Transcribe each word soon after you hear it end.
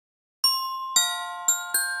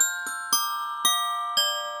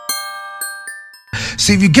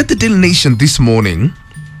So if you get the Daily Nation this morning,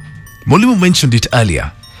 Molimu mentioned it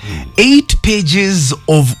earlier. 8 pages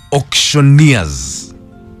of auctioneers.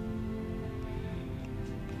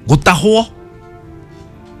 Gutahwa.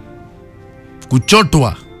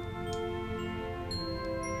 Kuchotwa.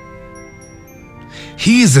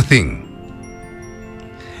 Here's the thing.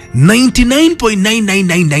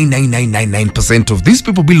 99.9999999% of these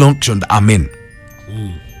people being auctioned are men.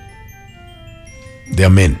 They are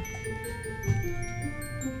men.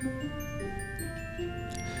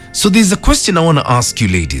 So there's a question I want to ask you,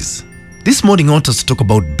 ladies. This morning I want us to talk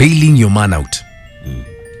about bailing your man out.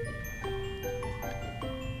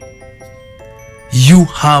 You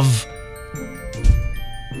have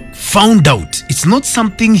found out. It's not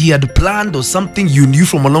something he had planned or something you knew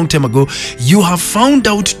from a long time ago. You have found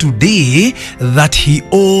out today that he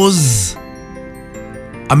owes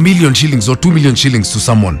 1 million shillings or 2 million shillings to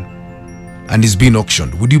someone and is being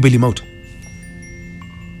auctioned. Would you bail him out?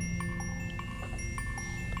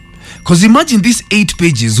 Because imagine these 8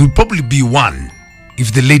 pages would probably be 1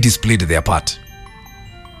 if the ladies played their part.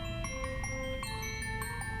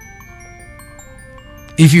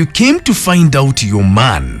 If you came to find out your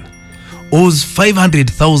man owes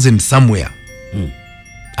 500,000 somewhere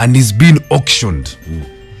and is being auctioned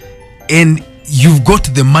and you've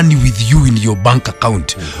got the money with you in your bank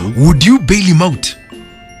account, would you bail him out?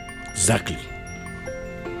 Exactly.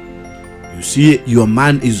 You see, your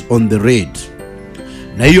man is on the raid.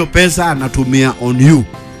 Na hiyo pesa anatumia on you.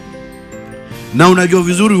 Na unajua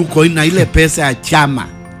vizuri uko na ile pesa ya chama.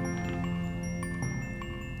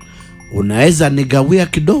 Unaweza nigawia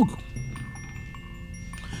kidogo.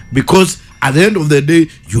 Because at the end of the day,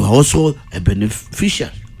 you are also a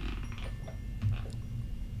beneficiary.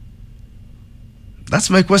 That's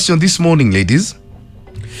my question this morning, ladies.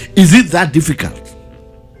 Is it that difficult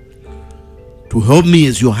to help me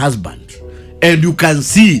as your husband? And you can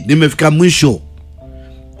see, nimefika mwisho.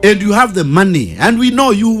 And you have the money. And we know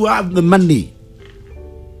you have the money.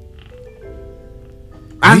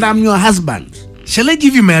 And I'm your husband. Shall I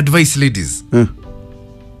give you my advice, ladies?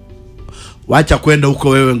 Wacha kwenda huko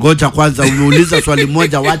wewe. Ngoja kwanza uniuliza swali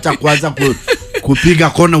moja. Wacha kwanza kupiga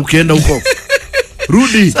kona ukienda huko.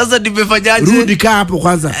 Rudi. Sasa nimefanyaje? Rudi kaa hapo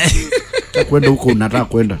kwanza. Kwenda huko unataka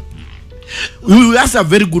kwenda. That's a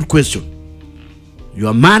very good question.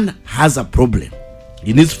 Your man has a problem.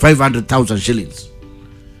 He needs 500,000 shillings.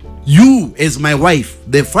 You, as my wife,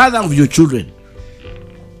 the father of your children,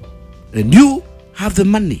 and you have the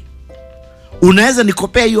money. Unaweza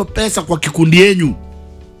nikopea hiyo pesa kwa kikundi yenu.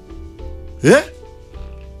 Eh?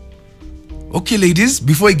 Okay, ladies,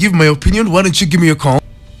 before I give my opinion, why don't you give me a call?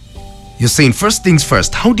 You're saying, first things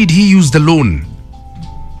first, how did he use the loan?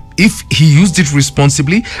 If he used it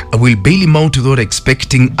responsibly, I will bail him out without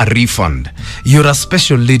expecting a refund. You're a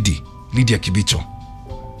special lady, Lydia Kibicho.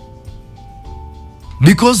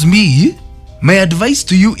 Because me, my advice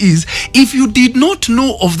to you is, if you did not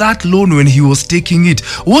know of that loan when he was taking it,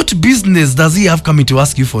 what business does he have coming to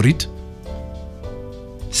ask you for it?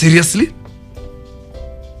 Seriously?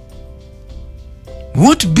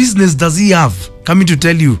 What business does he have coming to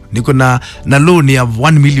tell you, niko na loan ya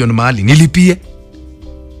 1 million mahali, nilipie?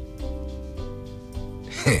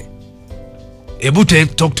 Ebu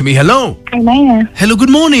talk to me. Hello? Hi, Maya. Hello, good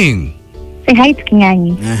morning. Say hi to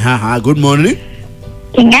Kinganyi. Good morning.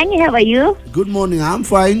 Kinganyi, how are you? Good morning, I'm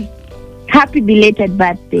fine. Happy belated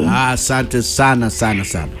birthday. Asante sana.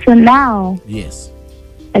 So now, yes,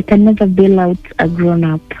 I can never bail out a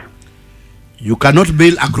grown-up. You cannot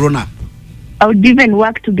bail a grown-up. I would even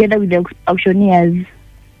work together with the auctioneers.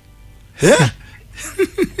 Yeah.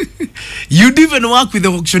 You'd even work with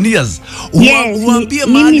the auctioneers? Yes,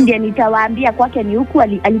 mimi ndiye nitawaambia kwake ni huku,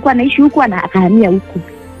 alikuwa anaishi huku na akahamia huku.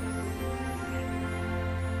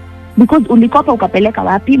 Because ulikopa ukapeleka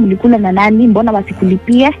wapi, mlikula na nani, mbona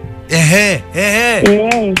wasikulipie?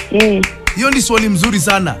 Hiyo ni swali mzuri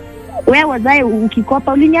sana. Wewe wazae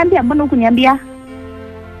ukikopa uliniambia, mbona hukuniambia?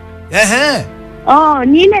 Oh,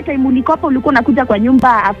 ni ile time ulikopa ulikuwa unakuja kwa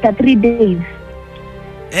nyumba after 3 days.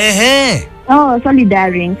 Oh, sorry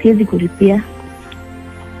darling, siwezi kulipia.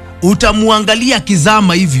 Utamuangalia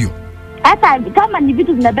kizama hivyo. Hata kama ni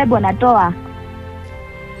vitu zinabebwa natoa.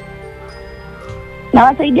 Na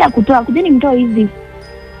wasaidia kutoa, kujeni mtoa hizi.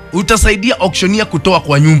 Utasaidia auctioneer kutoa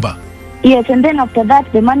kwa nyumba? Yes, and then after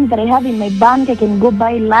that, the money that I have in my bank, I can go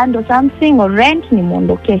buy land or something or rent, ni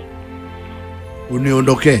muondoke.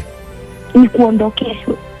 Uniondoke? Ni kuondoke.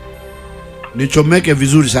 Nichomeke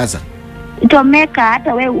vizuri sasa. Chomeka,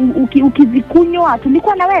 hata wewe ukizikunywa,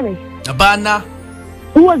 tulikuwa na wewe? Hapana.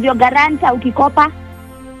 Who was your guarantor ukikopa?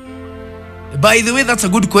 By the way, that's a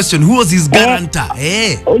good question. Who was his guarantor?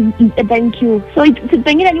 Thank you. So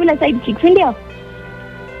pengine ni yule side chick, si ndio?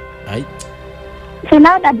 Ai. So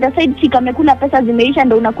now that the side chick amekula pesa zimeisha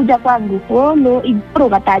ndo unakuja kwangu. Oh no, ibro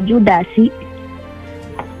kata Judas.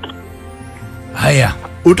 Haya.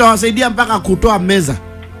 Utawasaidia mpaka kutoa meza.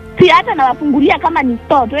 Si hata na wafungulia kama ni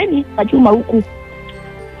store, tweni wachuma huku.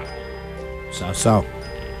 Sawa.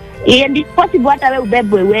 Ndi possible hata wewe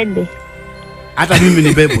ubebwe uende. Hata mimi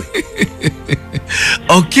nibebwe.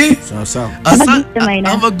 Okay. Sawa.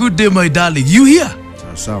 Have a good day, my darling. You here?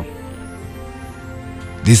 Sawa.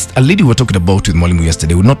 This a lady we were talking about with Mwalimu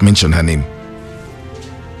yesterday. We will not mention her name.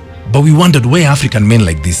 But we wondered why African men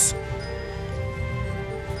like this.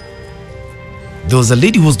 There was a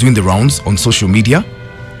lady who was doing the rounds on social media.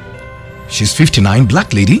 She's 59,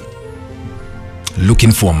 black lady,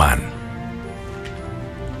 looking for a man.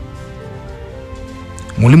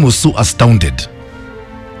 Mwalimu was so astounded.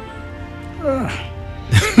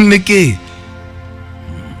 Neke,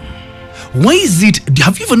 why is it,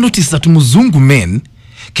 have you ever noticed that Muzungu men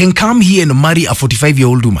can come here and marry a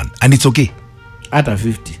 45-year-old woman and it's okay? At a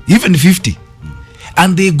 50. Even 50.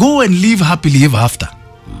 And they go and live happily ever after.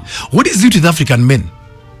 What is it with African men?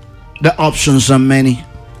 The options are many.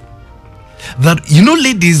 That, you know,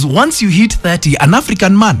 ladies, once you hit 30, an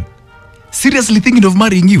African man seriously thinking of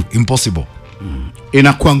marrying you, impossible.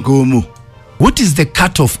 Inakuwa ngumu. What is the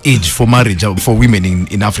cutoff age for marriage for women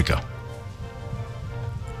in Africa?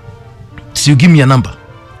 So you give me a number.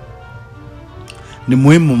 Ni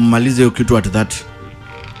muhimu mmalize hiyo kitu at 30.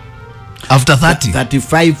 After 30?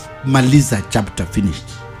 35 maliza chapter finished.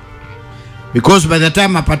 Because by the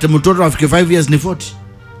time apate mtoto afike 5 years ni 40.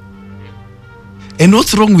 And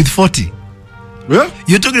what's wrong with 40? Yeah?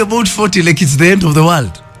 You're talking about 40 like it's the end of the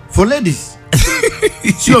world. For ladies.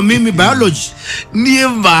 Sio mimi biology.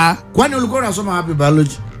 Niemba. Kwani ulikuwa unasoma wapi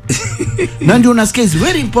biology? Na ndio unasikia it's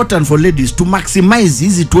very important for ladies to maximize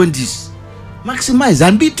hizi 20s. Maximize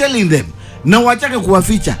and be telling them. Na wachake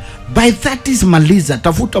kuwaficha. By 30s maliza,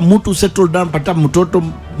 tafuta mtu settle down, pata mtoto,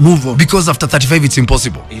 move on. Because after 35 it's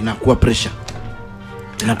impossible. Inakuwa pressure.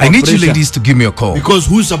 I need you ladies to give me a call. Because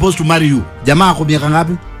who's supposed to marry you? Jamaa ako miaka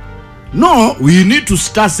ngapi? No, we need to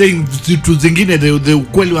start saying vitu zingine the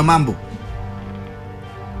ukweli wa mambo.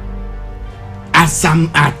 At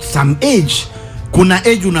some age, kuna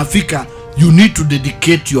age unafika, you need to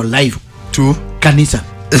dedicate your life to kanisa.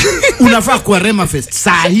 Unafaa kwa Rema Fest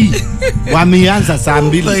saa hii. Wameanza saa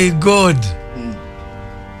 2. Oh my God.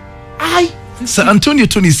 Sir Antonio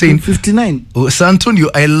Tony is saying 59. Sir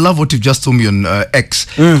Antonio, I love what you've just told me on X.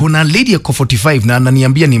 Kuna lady ako 45 na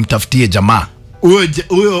ananiambia nimtafutie jamaa.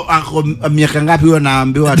 Huyo ako miaka ngapi huyo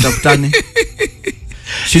naambiwa atafutane?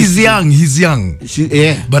 He's young.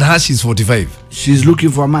 But she's 45. She's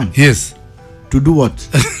looking for a man. Yes. To do what?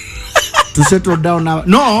 To settle down now?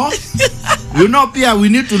 No. You know, Pia, we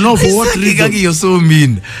need to know for what reason. You're so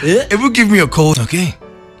mean. If you give me a call. Okay.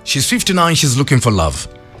 She's 59. She's looking for love.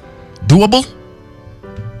 Doable?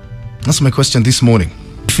 That's my question this morning.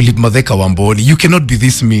 Philip Madheka Wamboni, you cannot be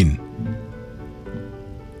this mean.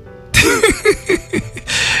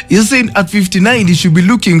 You're saying at 59 you should be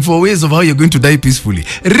looking for ways of how you're going to die peacefully.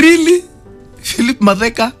 Really? Philip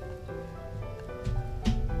Madheka?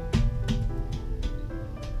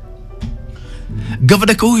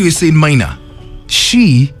 Governor Kauyo is saying, Minor,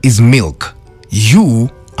 she is milk, you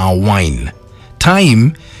are wine.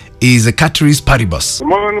 Time is a Cateris Paribus. Good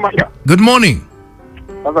morning, Maina. Good morning.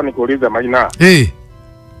 Sasa nikuulize Maina. Hey.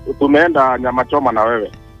 Tumeenda nyama choma na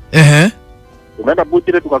wewe. Tumeenda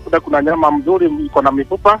butchery tukakuta kuna nyama mzuri iko na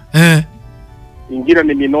mifupa. Ingine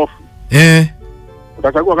ni minofu.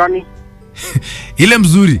 Utachagua gani? Ile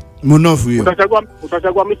mzuri. Mnofu hiyo.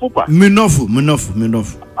 Utachagua mifupa? Minofu.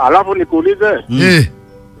 Alafu nikuulize.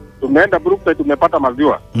 Tumeenda Brookside tumepata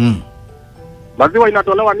maziwa. Maziwa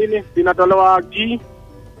inatolewa nini? Inatolewa ghee.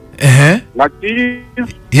 Na cheese.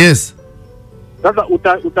 Yes. Sasa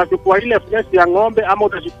utachukua ile fresh ya ng'ombe ama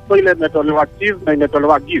utachukua ile imetolewa cheese na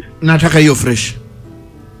imetolewa ghee? Nataka hiyo fresh.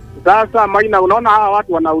 Sasa Maina, unaona hawa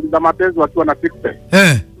watu wanauliza mapenzi wakiwa na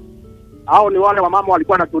 60. Hao ni wale wamama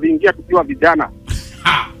walikuwa naturingia tukiwa vijana.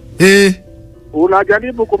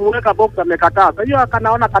 Unajaribu kumweka box amekataa. Sasa hiyo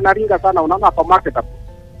akanaona kanaringa sana, unaona hapa market hapo.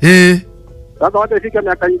 Sasa wacha ifike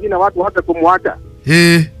miaka nyingine watu waanze kumwacha.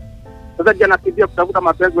 Sasa jana kidia kutafuta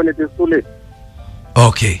mapenzi when it is too late.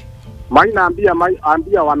 Okay. Maina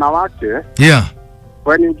ambia wanawake. Yeah.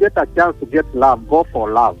 When you get a chance to get love, go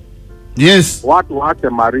for love. Yes. Watu waache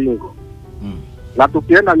maringo. Na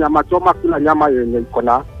tukienda nyama choma, kula nyama yenye iko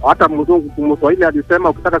na hata Mswahili alisema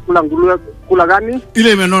ukitaka kula nguruwe kula gani?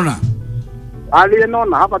 Ile imenona.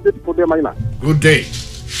 Alienona. Have a beautiful day, Maina. Good day.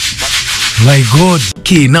 My God.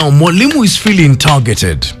 Okay, now Mwalimu is feeling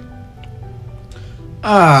targeted.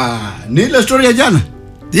 Ni ile story ya jana?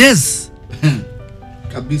 Yes.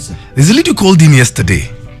 Kabisa. There's a lady called in yesterday.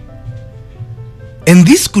 And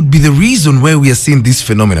this could be the reason why we are seeing this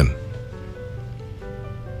phenomenon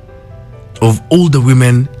of older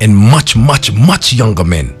women and much, much, much younger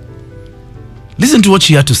men. Listen to what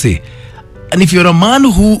she had to say. And if you're a man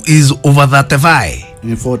who is over 35,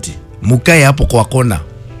 in 40, mukae hapo kwa kona.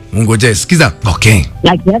 Mungoje, sikiza. Okay.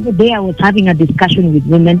 Like the other day I was having a discussion with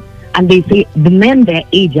women and they say the men their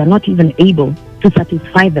age are not even able to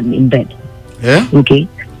satisfy them in bed. Yeah? Okay?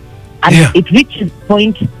 And Yeah. it reaches a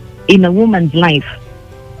point in a woman's life,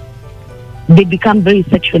 they become very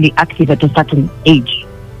sexually active at a certain age.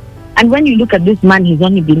 And when you look at this man, he's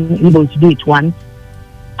only been able to do it once.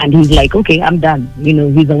 And he's like, okay, I'm done. You know,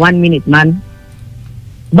 he's a 1-minute man.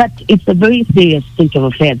 But it's a very serious state of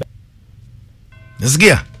affairs.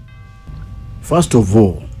 Nasikia? First of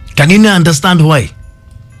all, Can you now understand why?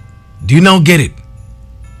 Do you now get it?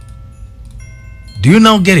 Do you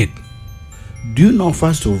now get it? do you know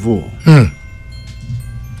first of all,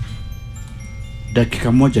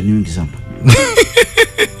 dakika moja ni wingi sana.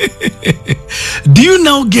 Do you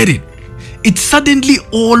now get it? It suddenly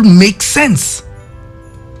all makes sense.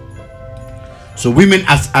 So women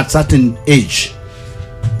at certain age,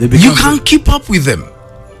 they become You can't keep up with them.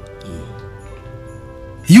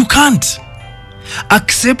 You can't.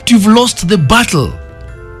 Accept you've lost the battle.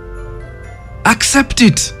 Accept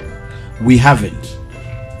it. we haven't.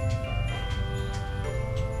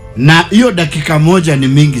 Na hiyo dakika moja ni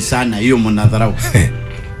mingi sana, hiyo mnadharau.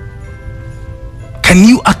 Can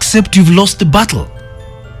you accept you've lost the battle?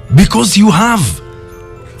 Because you have.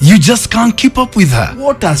 You just can't keep up with her.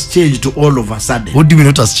 What has changed all of a sudden? What do you mean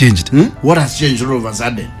what has changed? What has changed all of a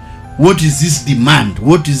sudden? What is this demand?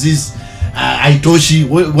 What is this Aitoshi?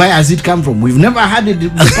 Where has it come from? We've never had it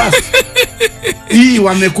in the past. Hii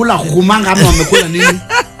wamekula kukumanga ama wamekula nini?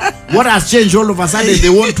 What has changed all of a sudden? They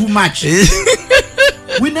want too much.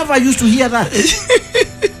 We never used to hear that.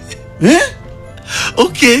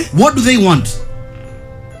 Okay. What do they want?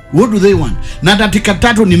 What do they want? Na dakika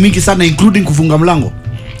tatu ni mingi sana, including kufunga mlango.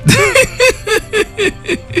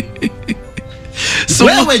 So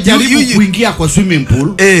wewe jaribu kuingia kwa swimming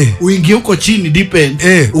pool, uingie huko chini deep end,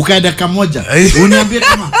 ukaenda kamoja, uniambie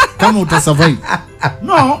kama utasurvive.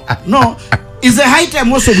 No. Is the high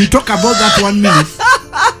time also we talk about that 1 minute.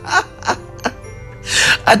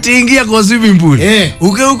 Atiingia kwa swimming pool.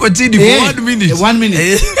 Uke huko chini for 1 minute. 1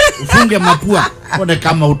 minute. Ufunge mapua, one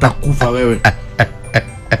kama utakufa wewe.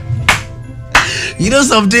 You know,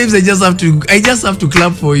 sometimes I just have to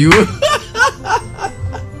clap for you.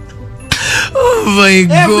 Oh my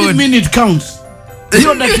God. Every minute counts.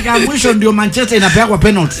 Hiyo dakika mwisho ndio Manchester inapewa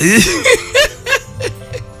penalty.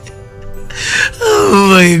 Oh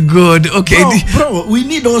my God. Okay. Bro, we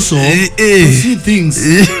need also to see things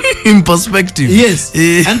in perspective. Yes.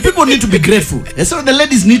 And people need to be grateful. So the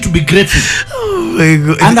ladies need to be grateful. Oh my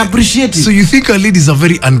God. And appreciate it. So you think our ladies are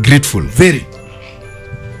very ungrateful? Very.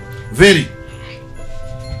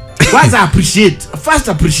 First appreciate.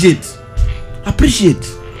 Appreciate.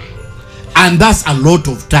 And that's a lot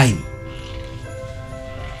of time.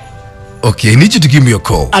 Okay, I need you to give me a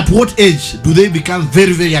call. At what age do they become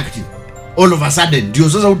very, very active? All of a sudden. Ndio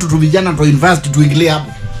sasa utu vijana to invest tuingilie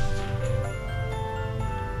hapo.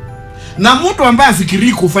 Na mtu ambaye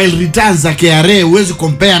afikiri ku file returns za KRA huwezi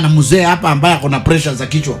compare na mzee hapa ambaye akona pressure za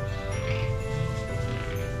kichwa.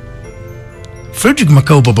 Frederick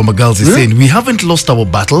Makau Baba Magals is saying we haven't lost our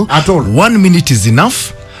battle at all. 1 minute is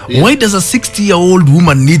enough. Why does a 60-year-old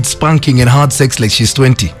woman need spanking and hard sex like she's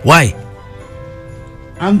 20? Why?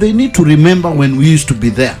 And they need to remember when we used to be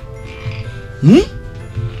there.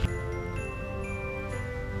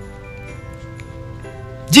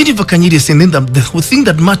 Jennifer Kanyiri is saying that the thing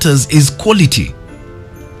that matters is quality.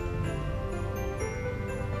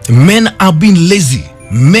 Men are being lazy.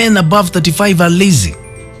 Men above 35 are lazy.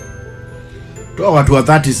 Toa watu wa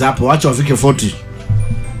 30 hapo, wacha wafike 40.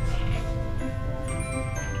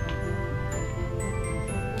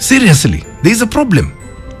 Seriously, there is a problem.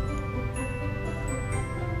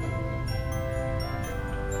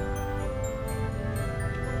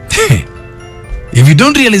 If you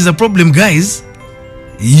don't realize the problem, guys,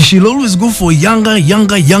 you should always go for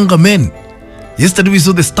younger men. Yesterday we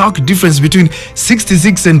saw the stark difference between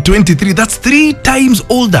 66 and 23. That's 3 times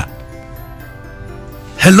older.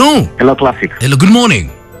 Hello. Hello, Classic. Hello, good morning.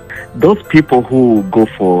 Those people who go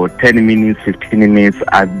for 10 minutes, 15 minutes,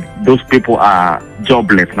 those people are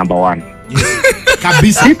jobless, number one.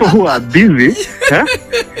 People who are busy,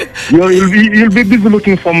 you'll be busy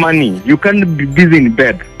looking for money. You can't be busy in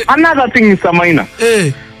bed. Another thing is Samaina.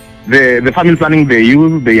 The family planning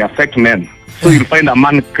they affect men. So you'll find a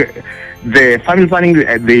man, the family planning,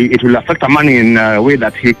 it will affect a man in a way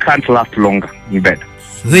that he can't last longer in bed.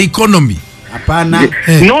 The economy.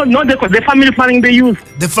 No, the family planning they use.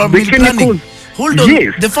 The family planning. Hold on.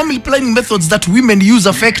 Yes. The family planning methods that women use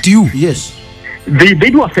affect you. Yes. They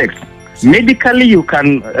do affect. Medically, you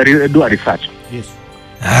can do a research. Yes.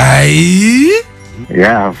 Aye.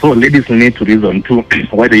 Yeah, so ladies need to reason too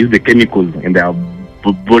why they use the chemicals in their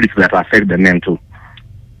bodies that affect the men too.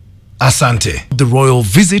 Asante. The royal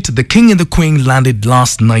visit, the king and the queen landed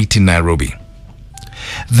last night in Nairobi.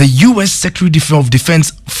 The US Secretary of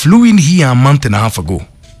Defense flew in here a month and a half ago.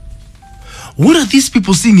 What are these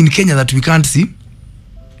people seeing in Kenya that we can't see?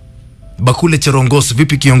 Bakule Cherongos,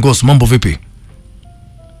 vipi Kiongos, mambo vipi?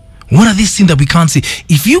 What are these things that we can't see?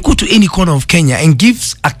 If you go to any corner of Kenya and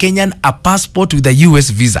gives a Kenyan a passport with a US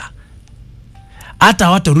visa, hata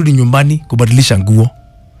hawatarudi nyumbani kubadilisha nguo,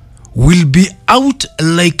 will be out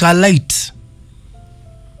like a light.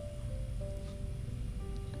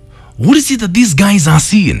 What is it that these guys are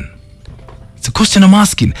seeing? It's a question I'm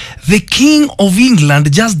asking. The King of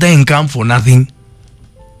England just didn't come for nothing.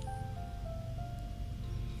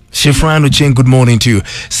 Shefran Ochen, good morning to you.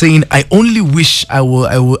 Saying, I only wish I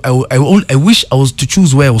wish I was to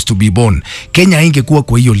choose where I was to be born. Kenya ingekuwa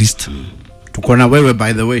kwa hiyo list. Tuko na wewe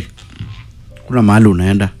by the way. Kuna mahali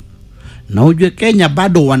unaenda. Na ujue Kenya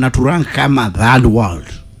bado wanaturanga kama third world.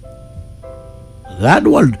 Third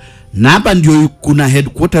world. Na hapa ndio kuna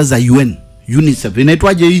headquarters za UN. UNICEF.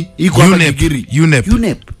 Inaitwaje hii? Iko hapa Kigiri.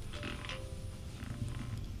 UNEP.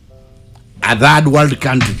 A third world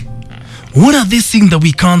country. What are these things that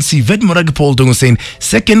we can't see? Ved Morag Paul Dongo saying,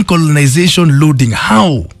 second colonization loading.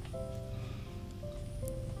 How?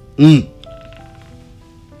 We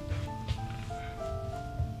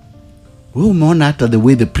umeona hata the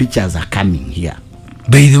way the preachers are coming here.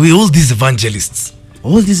 By the way, all these evangelists.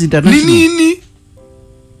 All these international. Nini?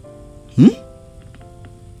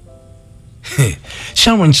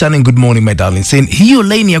 Sharon Shannon, good morning my darling. Saying, hiyo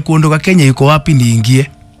line ya kuondoka Kenya yuko wapi niingie?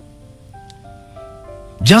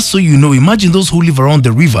 Just so you know, imagine those who live around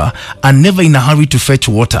the river are never in a hurry to fetch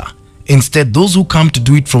water. Instead, those who come to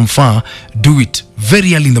do it from far, do it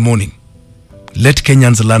very early in the morning. Let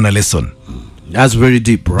Kenyans learn a lesson. That's very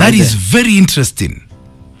deep, right? That is very interesting.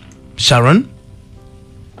 Sharon?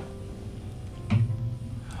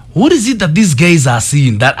 What is it that these guys are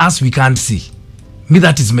seeing that us we can't see? Me,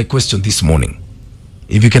 that is my question this morning.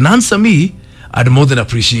 If you can answer me, I'd more than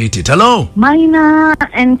appreciate it. Hello? Maina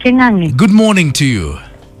and Kengangi. Good morning to you.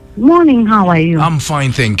 Morning, how are you? I'm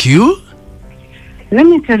fine, thank you. Let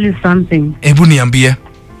me tell you something. Ebu niambie.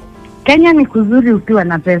 Kenya ni kuzuri ukiwa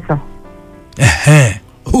na pesa.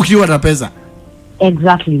 Ukiwa na pesa.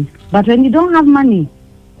 Exactly. But when you don't have money.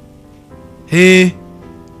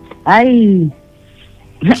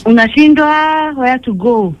 Unashindwa where to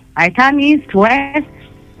go. I turn east, west,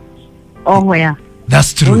 or where?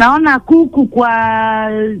 That's true. Unaona kuku kwa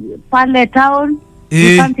pale town.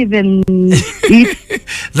 You can't even eat.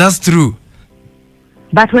 That's true.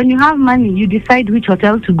 But when you have money, you decide which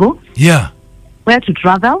hotel to go. Yeah. Where to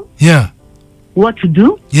travel. Yeah. What to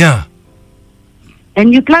do. Yeah.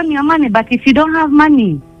 And you plan your money. But if you don't have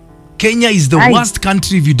money. Kenya is the worst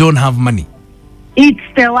country if you don't have money. It's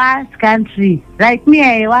the worst country. Like me,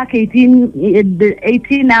 I work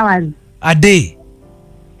 18 hours. A day.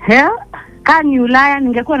 Hell? Can you lie?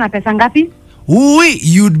 Ningekuwa na pesa ngapi? Ui,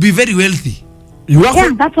 you'd be very wealthy. Yeah,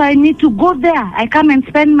 that's why I need to go there. I come and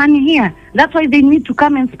spend money here. That's why they need to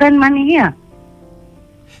come and spend money here.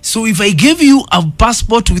 So if I gave you a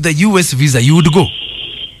passport with a US visa, you would go?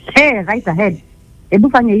 Hey, right ahead. Ebu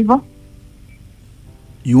fanya hivyo.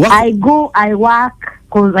 You work? I go, I work,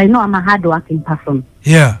 because I know I'm a hard-working person.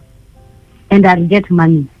 Yeah. And I'll get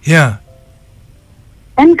money. Yeah.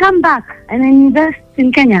 And come back and invest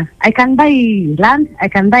in Kenya. I can buy land. I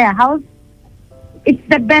can buy a house. It's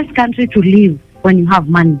the best country to live when you have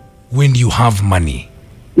money. When you have money.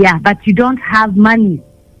 Yeah, but you don't have money.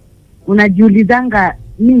 Unajiulizanga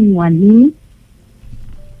nini wa nini?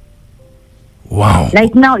 Wow.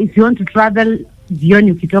 Like now, if you want to travel,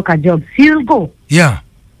 jioni ukitoka job, you'll go. Yeah.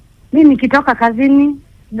 Mimi nikitoka kazini,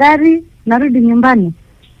 gari, narudi nyumbani.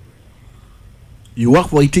 You work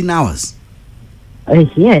for 18 hours?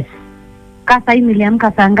 Yes. Kasa hii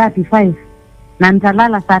niliamka saa ngapi? 5. Na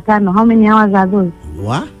nitalala saa 5. How many hours are those?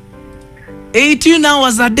 What? 18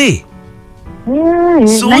 hours a day.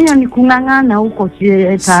 So nayo ni kungangana huko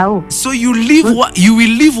tao. So you will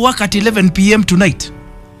leave work at 11 p.m. tonight?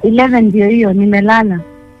 11 ndio hiyo nimelala.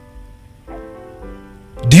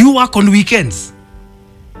 Do you work on weekends?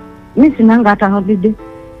 Mimi sinanga hata holiday.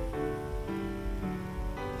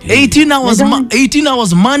 18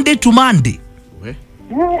 hours Monday to Monday.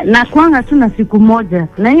 Na kwanga tu na siku moja.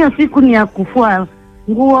 Na hiyo siku ni ya kufua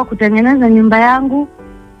nguo, kutengeneza nyumba yangu.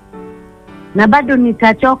 Na bado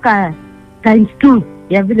nitachoka times 2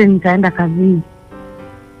 ya vile nitaenda kazini.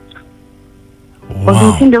 Kwa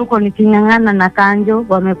msinde huko nikingangana na Kanjo,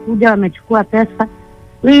 wamekuja wamechukua pesa.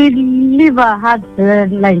 We live a hard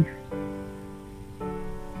life.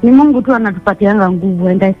 Ni Mungu tu anatupatianga nguvu,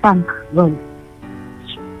 and I thank God.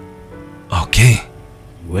 Okay.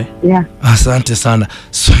 Yeah. Asante sana.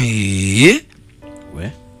 So,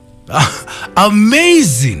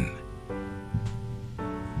 amazing.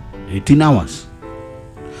 18 hours.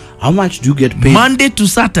 How much do you get paid? Monday to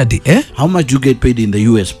Saturday, eh? How much do you get paid in the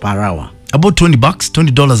US per hour? About $20,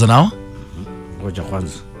 $20 an hour. Ngoja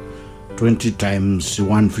kwanza. 20 times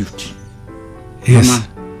 150. Yes.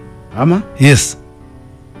 Ama? Yes.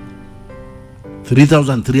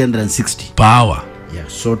 3,360 per hour. Yeah,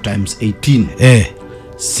 so times 18.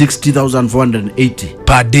 60,480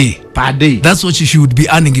 per day. Per day. That's what she would be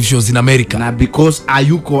earning if she was in America. Na because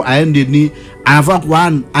Ayuko aende ni anafaa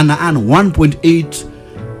ana 1.8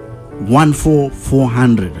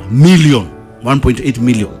 million. 1.8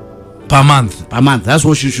 million per month. Per month. That's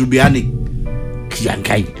what she should be earning.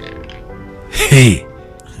 Kiankai. Hey.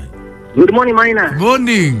 Good morning, Maina.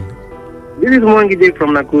 Morning. This is Mwangi J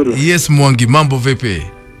from Nakuru. Yes, Mwangi. Mambo vipi?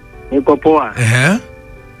 Niko poa.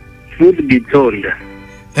 Should be told.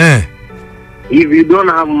 If you don't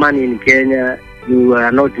have money in Kenya, you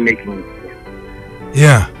are not making it.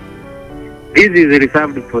 Yeah. This is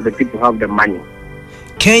reserved for the people who have the money.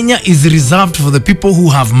 Kenya is reserved for the people who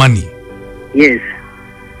have money. Yes.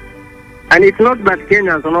 And it's not that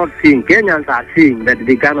Kenyans are not seeing. Kenyans are seeing that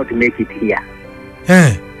they cannot make it here.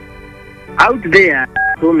 Out there,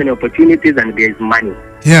 so many opportunities and there is money.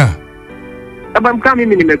 Yeah. I'm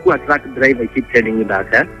coming in a truck driver, I keep telling you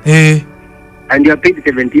that. And you are paid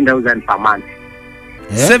 17,000 per month.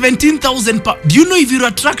 17,000 per... Do you know if you're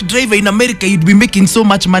a truck driver in America, you'd be making so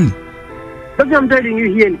much money? That's what I'm telling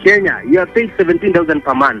you. Here in Kenya, you are paid 17,000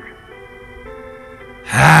 per month.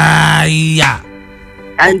 Yeah.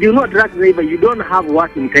 And you know, truck driver, you don't have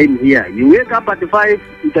working time here. You wake up at 5,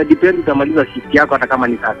 it depends utamaliza shift yako hata kama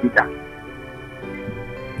ni saa 6.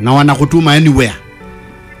 Na wanakutuma anywhere.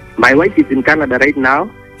 My wife is in Canada right now.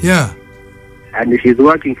 Yeah. And she's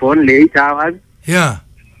working for only 8 hours. Yeah.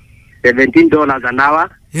 $17 an hour.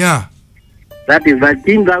 Yeah. That is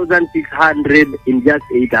 13,600 in just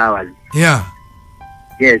 8 hours. Yeah.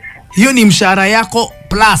 Yes. Hiyo ni mshahara yako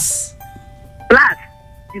plus. Plus.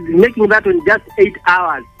 He's making that in just 8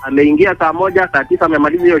 hours. Ameingia saa moja, saa 9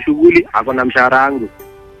 amemaliza hiyo shughuli, ako na mshahara wangu.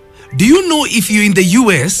 Do you know if you're in the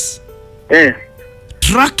US,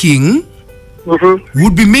 trucking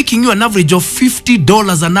would be making you an average of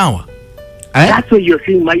 $50 an hour? That's why you're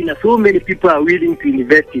seeing, Marina, so many people are willing to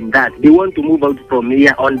invest in that. They want to move out from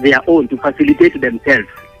here on their own to facilitate themselves.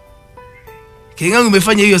 Kengangu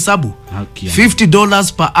umefanya hiyo sabu.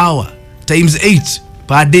 $50 per hour times 8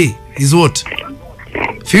 per day is what?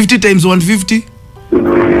 50 times 150?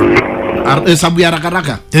 Sabu ya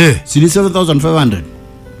rakaraka. Sini 7,500.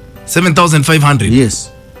 7,500?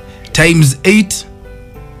 Yes. Times 8?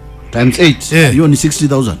 Times 8. You only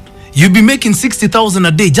 60,000. You'll be making 60,000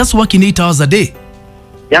 a day just working 8 hours a day.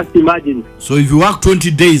 Just imagine. So if you work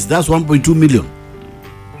 20 days, that's 1.2 million.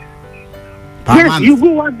 Per month. You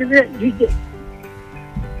go work the day.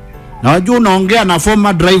 Na wajua unaongea na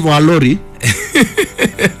former driver wa lori.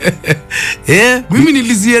 Mimi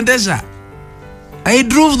niliziendesha. I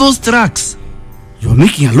drove those trucks. You're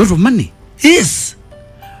making a lot of money. Yes.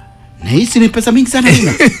 Na hisi ni pesa mingi sana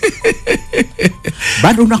hina.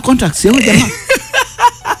 Bado una contacts yao jamaa.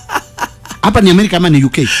 Hapa ni America ama ni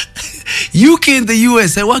UK? UK and the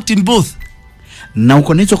US. I worked in both. Na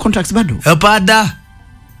uko na hizo contacts bado? Pada.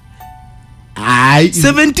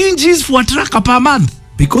 17 G's for a truck per month.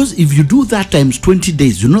 Because if you do that times 20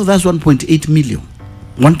 days, you know that's 1.8 million.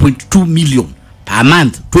 1.2 million per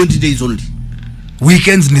month. 20 days only.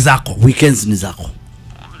 Weekends ni zako. Weekends ni zako.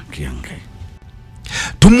 Okay.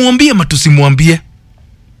 Tumuambie ama tusimuambie?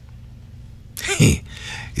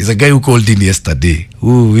 He's a guy who called in yesterday.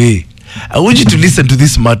 I want you to listen to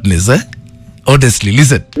this madness, Honestly,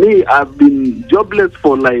 listen. Me, I've been jobless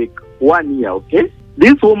for like 1 year, okay?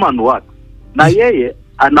 This woman works. Na yeye,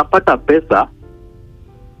 anapata pesa,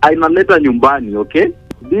 ainaleta nyumbani, okay?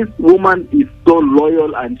 This woman is so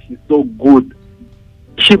loyal and she's so good.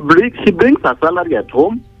 She brings her salary at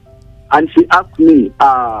home and she asks me,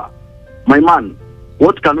 my man,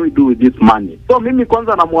 what can we do with this money? So mimi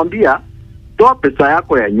kwanza namwambia, toa pesa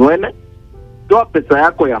yako ya nywele, toa pesa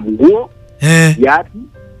yako ya nguo, yadi,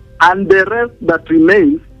 and the rest that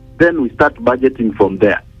remains, then we start budgeting from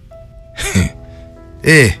there.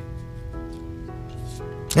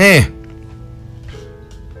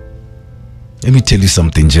 Let me tell you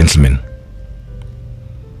something, gentlemen.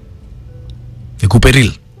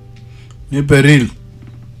 Peril.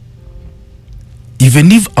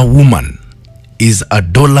 Even if a woman is a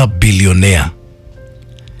dollar billionaire,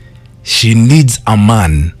 she needs a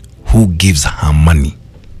man who gives her money.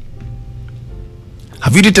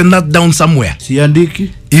 Have you written that down somewhere?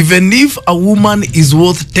 Siandiki. Even if a woman is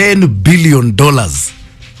worth $10 billion,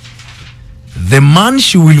 the man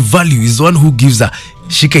she will value is one who gives her,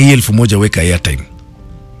 shika hii 1000 weka airtime.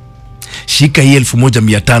 Shika hii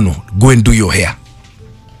 1500, go and do your hair.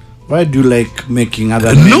 Why do you like making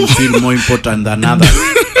other men feel more important than others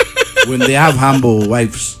when they have humble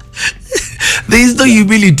wives? There is no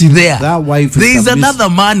humility there. That wife there is another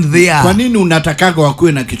man there. Kwa nini unatakaga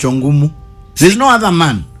wakuwe na kichwa ngumu? There's no other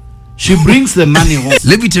man. She brings the money home.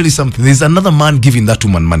 Let me tell you something. There's another man giving that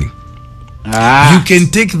woman money. You can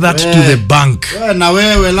take that to the bank. Na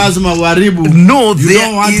wewe lazima uharibu. No, you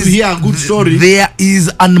don't want to hear a good story. There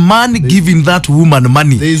is a man giving that woman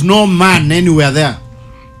money. There is no man anywhere there.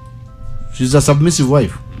 She's a submissive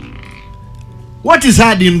wife. What is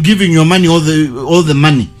hard in giving your money, all the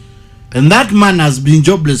money? And that man has been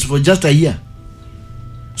jobless for just a year.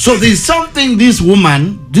 So there is something this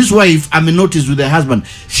woman, this wife, I may notice with her husband.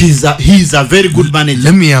 He's a very good manager.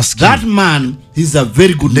 Let me ask you. That man, he's a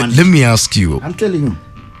very good manager. Let me ask you. I'm telling you.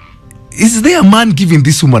 Is there a man giving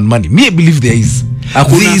this woman money? Me, I believe there is.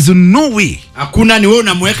 There is no way.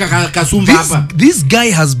 This guy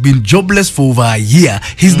has been jobless for over a year.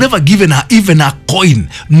 He's never given her even a coin.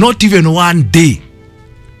 Not even one day.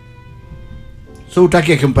 So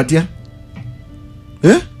utaki akimpatia?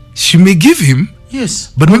 She may give him.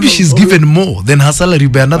 Yes. But maybe she's given more than her salary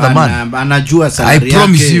by another man. I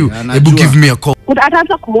promise you. Ebu give me a call.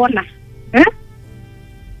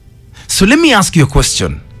 So let me ask you a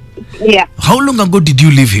question. Yeah. How long ago did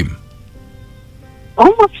you leave him?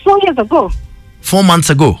 Almost 4 years ago. 4 months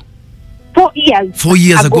ago? 4 years. 4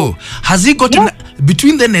 years ago. Has he gotten,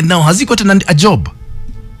 between then and now, has he gotten a job?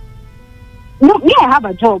 No, me, I have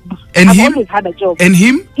a job. And I've him? always had a job. And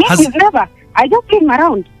him? He's never. I just see him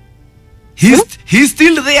around. He's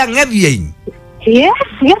still there, ngadiang. Yes,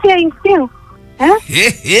 he's still. Huh?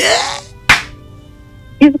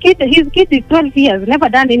 His kid is 12 years, never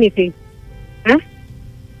done anything. Huh?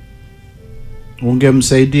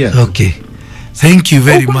 Ungemsaidia. Okay. Thank you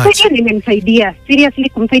very much. Seriously,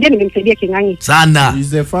 kumsaidia nimemsaidia Kingangi. Sana. He's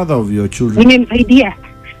the father of your children. Nimemsaidia.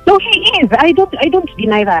 No, he is. I don't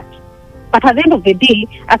deny that. But at the end of the day,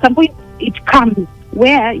 at some point it comes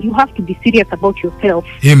where you have to be serious about yourself.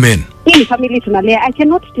 Amen. In family tunalea, I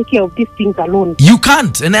cannot take care of these things alone. You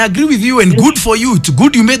can't, and I agree with you, and good for you. It's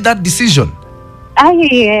good you made that decision. I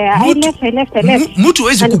left. Mtu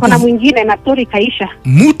hawezi kuna mwingine na story kaisha.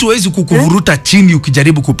 Mtu hawezi kukuvuruta chini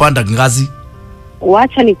ukijaribu kupanda ngazi.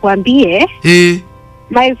 Wacha nikwambie.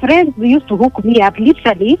 My friends used to hook me up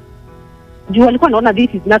literally. Juu walikuwa naona this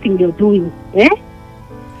is nothing you're doing.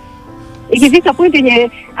 Ikifika point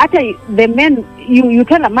yenye hata the man you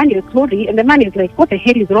tell a man your story and the man is like, what the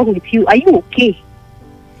hell is wrong with you? Are you okay?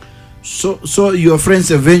 So your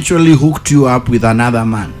friends eventually hooked you up with another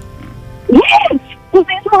man? Yes.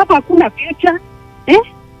 Kusema hapa hakuna future.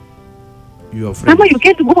 Your friends. Kama you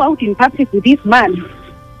can't go out in public with this man,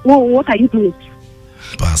 what are you doing?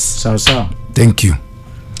 Pass. Sawa. Thank you.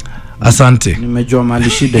 Asante. Nimejua mali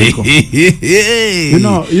shida iko.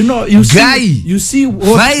 You see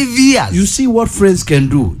what 5 years. You see what friends can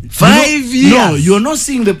do. 5 years. No, you're not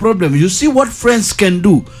seeing the problem. You see what friends can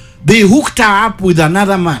do. They hooked her up with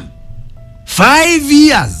another man. 5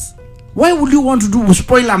 years. Why would you want to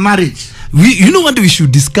spoil a marriage? You know what we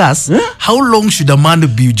should discuss? How long should a man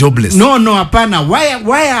be jobless? No, apana.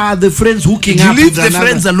 Why are the friends hooking you up leave with the another?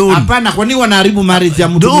 friends alone. Apana, kwani wanaharibu marriage ya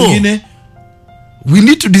mtu mwingine? We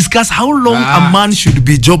need to discuss how long a man should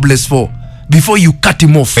be jobless for before you cut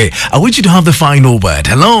him off. I want you to have the final word.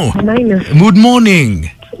 Hello. Good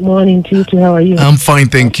morning. Good morning to you too. How are you? I'm fine,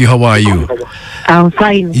 thank you. How are you? I'm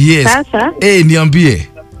fine. Yes. Sasa? Niambie.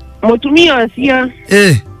 Mutumio sio.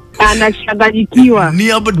 Anashabajikiwa.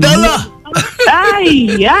 Ni Abdalla.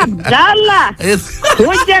 Ai, Abdalla.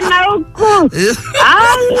 Kuja na huko.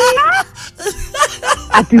 Allah.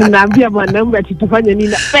 Ati unaambia mwanaume ati tufanye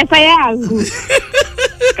nini? Pesa yangu.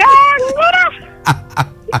 Kangura.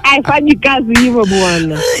 haifanyi kazi hivyo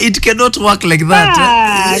bwana. It cannot work like that.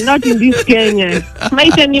 Not in this Kenya.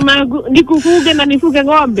 Maisha ni kufuge na nifuge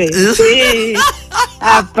ng'ombe.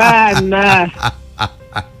 Hapana.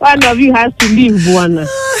 One of you has to live bwana.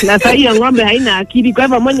 Na sasa hiyo ng'ombe haina akili, kwa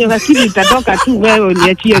hivyo mwenye akili itatoka tu wewe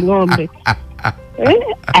niachie ng'ombe.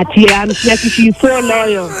 She's so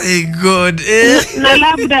loyal. My God. Na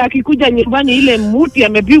labda akikuja nyumbani ile mti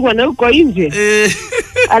amepigwa na huko nje.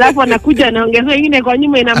 Alafu anakuja anaongeza ingine kwa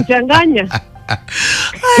nyuma inamchanganya.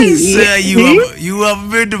 I say you have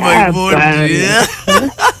made my body.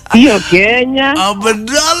 Hiyo Kenya.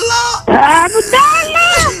 Abdallah.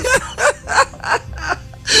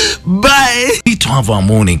 Bye. We have our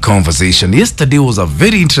morning conversation. Yesterday was a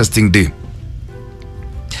very interesting day.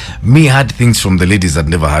 Me had things from the ladies I'd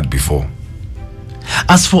never had before.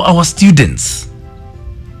 As for our students,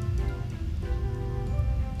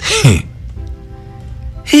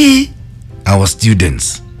 our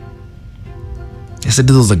students.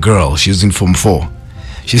 Yesterday there was a girl, she was in Form 4.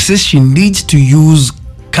 She says she needs to use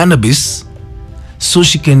cannabis so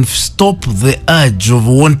she can stop the urge of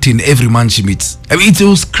wanting every man she meets. I mean, it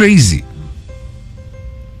was crazy.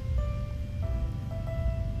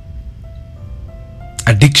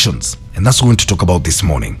 Addictions, and that's what we're going to talk about this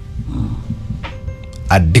morning.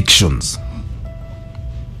 Addictions.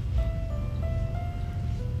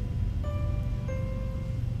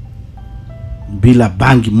 Bila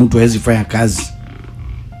bangi mtu hawezi fanya kazi.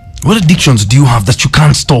 What addictions do you have that you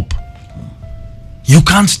can't stop? You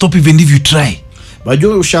can't stop even if you try.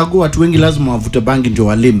 Bajua ushago watu wengi lazima wavute bangi ndio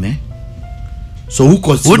walime. So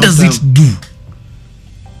huko what does it do?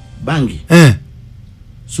 Bangi?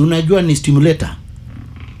 So unajua ni stimulator.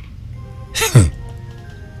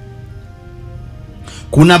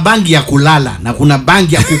 Kuna bangi ya kulala na kuna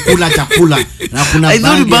bangi ya kukula chakula na kuna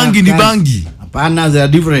bangi ni bangi. Hapana, they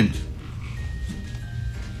are different.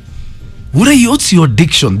 What's your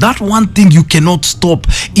addiction? That one thing you cannot stop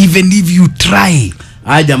even if you try.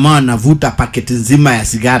 Jamaa anavuta paketi nzima ya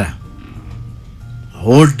sigara. A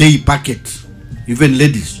whole day packet. Even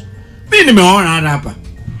ladies. Mimi nimeona hapa.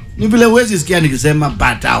 Ni vile huwezi sikia nikisema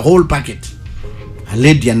but a whole packet. A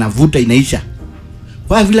lady anavuta inaisha.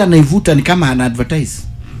 Kwa vile anaivuta ni kama ana advertise.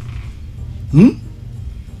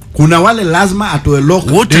 Kuna wale lazima atoe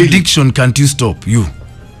lock. What daily. Addiction can't you stop? You.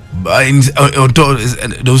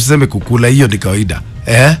 Useme kukula hiyo ni kawaida.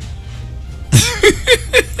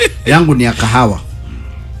 Yangu ni ya kahawa.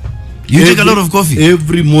 You take a lot of coffee?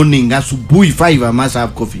 Every morning, asubuhi 5 I must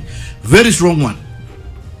have coffee. Very strong one.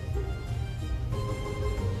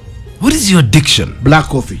 What is your addiction? Black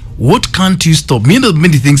coffee. What can't you stop? Me know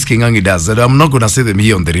many things Kingangi does that I'm not going to say them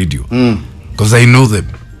here on the radio. Because I know them.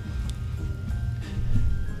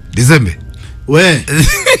 December. Where?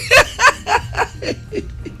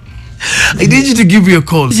 I need you to give me a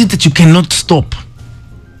call. Is it that you cannot stop?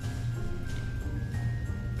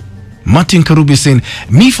 Martin Karubi is saying,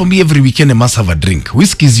 for me, every weekend I must have a drink.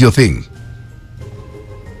 Whiskey is your thing.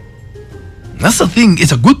 That's the thing.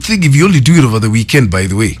 It's a good thing if you only do it over the weekend, by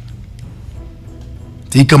the way.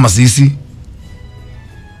 Tika masisi.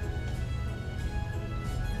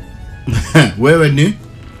 Wewe ni?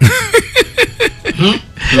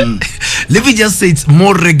 Let me just say it's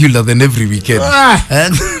more regular than every weekend.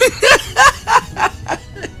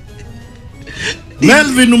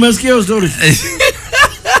 Melvin, umesikia story?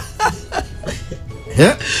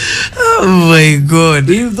 Oh my God.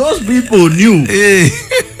 If those people knew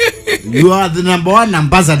you are the number 1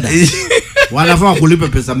 ambassador, wanafaa kulipa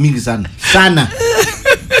pesa mingi sana. Sana.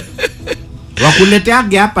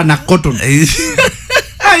 Wakuleteage hapa na cotton.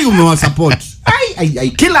 Ai umewa support. Ai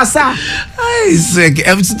kila saa.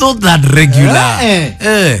 It's not that regular.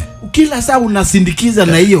 Kila saa unasindikiza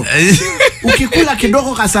na hiyo. Ukikula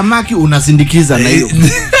kidogo ka samaki unasindikiza na hiyo.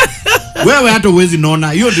 Wewe hata uwezi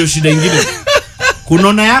naona. Hiyo ndio shida nyingine.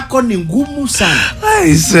 Kunona yako ni ngumu sana.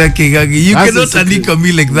 You cannot anika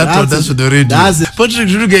me like that on that's the radio. Patrick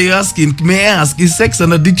Ruga, you asking, may I ask, is sex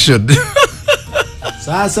an addiction?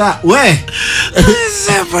 Sasa, we.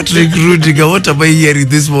 Patrick Rudiger, what am I hearing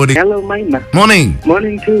this morning? Hello, Maina. Morning.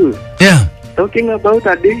 Morning too. Yeah. Talking about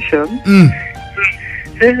addiction.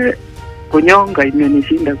 Kunyonga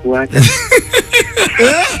imenishinda kuacha.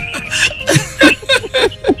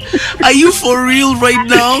 Are you for real right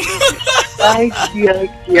now?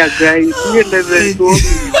 Yeah, guys. You never go.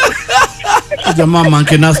 Jamaa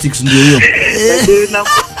mankenastics ndio hiyo.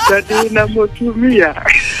 Tadi na motumia.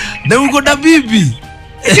 Na uko na bibi.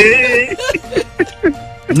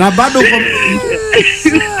 Na bado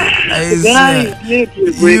You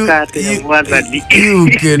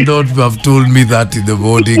cannot have told me that in the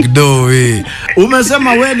morning. No way.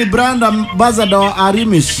 Umesema wewe ni brand ambassador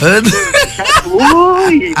Arimis.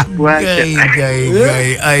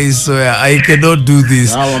 Guy, I swear I cannot do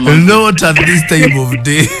this. Not at this time of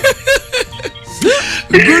day.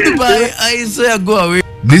 Goodbye. I swear, go away.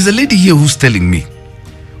 There's a lady here who's telling me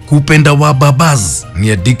kupenda wa babas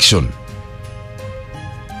ni addiction.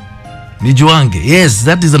 Nijuange. Yes,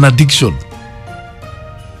 that is an addiction.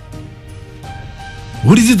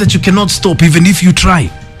 What is it that you cannot stop even if you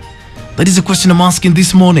try? That is the question I'm asking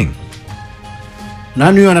this morning.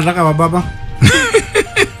 Nani huyo anataka wababa?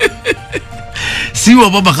 Si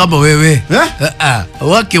wababa kama wewe.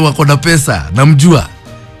 Wake wako na pesa, namjua.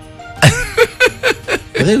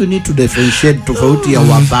 We need to differentiate tofauti ya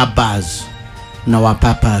wababas na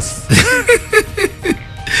wapapas.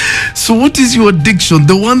 So what is your addiction?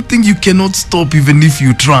 The one thing you cannot stop even if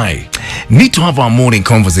you try. Need to have our morning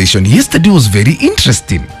conversation. Yesterday was very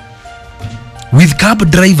interesting. With cab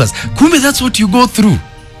drivers. Kumbe, that's what you go through.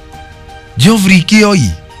 Jovri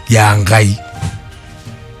Kioi. Yangai.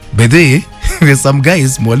 But there's some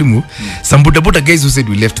guys, mwalimu, some boda guys who said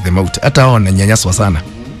we left them out. Ata hao wananyanyaswa sana.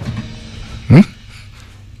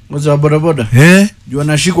 Waza boda. You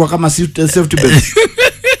wanashikwa kama safety belt.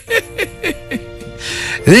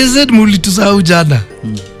 They said mulitusahau jana.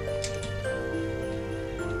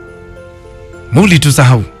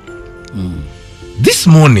 Mulitusahau. This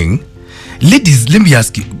morning, ladies, let me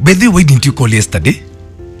ask you, by the way, why didn't you call yesterday?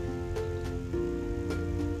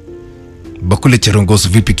 Bakule Cherongos,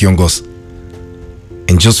 vipi Kiongos?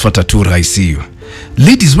 And Josephat Atura, I see you.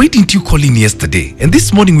 Ladies, why didn't you call in yesterday? And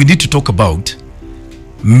this morning we need to talk about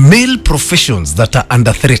male professions that are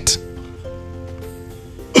under threat.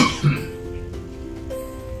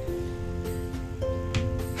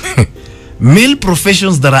 Male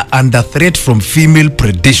professions that are under threat from female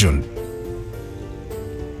predation.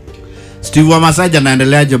 Steve wa massage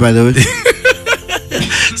anaendeleaje by the way?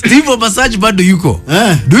 Steve wa massage bado yuko.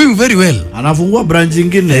 Doing very well. Anafungua branch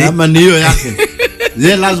nyingine ama ni hiyo yake.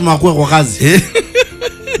 Yeye lazima akue kwa kazi.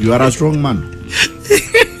 You are a strong man.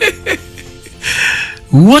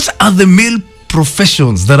 What are the male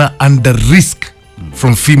professions that are under risk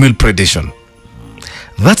from female predation?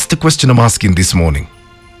 That's the question I'm asking this morning.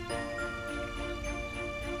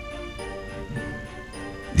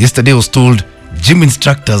 Yesterday I was told gym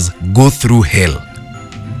instructors go through hell.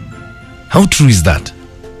 How true is that?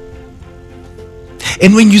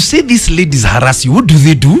 And when you say these ladies harass you, what do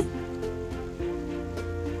they do?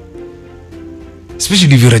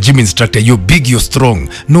 Especially if you're a gym instructor, you're big, you're strong.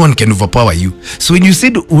 No one can overpower you. So when you say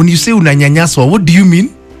unanyanyaswa, what do you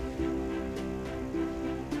mean?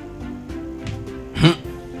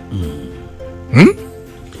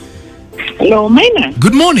 Hello, Maina.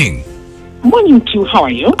 Good morning. Morning to you. How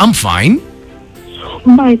are you? I'm fine.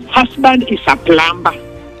 My husband is a plumber.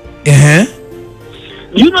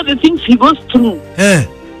 You know the things he goes through.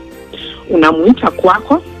 Unamuita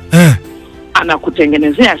kwako.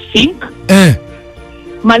 Anakutengenezea sink.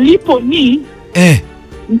 Malipo ni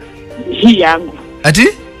hii yangu. Ati?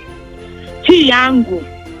 Hii yangu.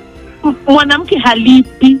 Mwanamke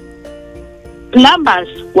halipi. Plumbers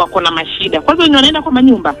wako na mashida. Kwanza wenye wanaenda kwa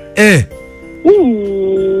manyumba.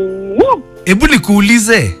 Ebu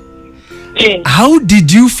nikuulize. How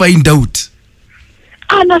did you find out?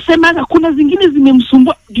 Anasemaga kuna zingine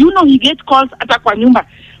zimemsumbua. Do you know he get calls hata kwa nyumba.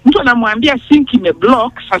 Mtu anamwambia sink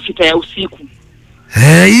imeblock saa 6 ya usiku.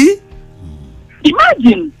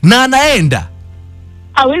 Imagine. Na anaenda.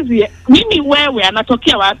 Hawezi. Mimi wewe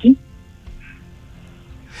anatokea wapi?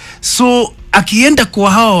 So akienda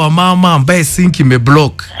kwa hawa wa mama ambaye sink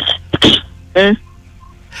imeblock.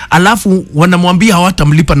 Alafu wanamwambia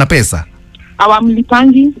hawatamlipa na pesa.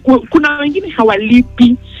 Hawamlipangi. Kuna wengine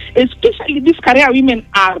hawalipi. Especially these career women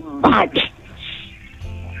are bad.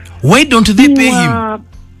 Why don't they pay him?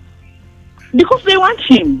 Because they want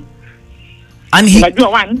him. And he unajua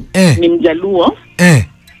one ni Mjaluo.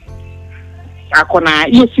 Akona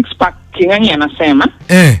hiyo 6 pack King'ang'i anasema.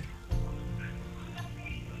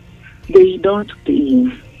 They don't pay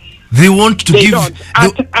him. They want to give.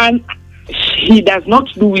 And he does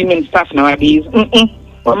not do women stuff nowadays.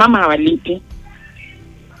 Wamama hawalipi.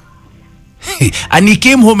 And he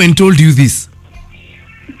came home and told you this.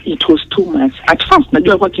 It was too much. At first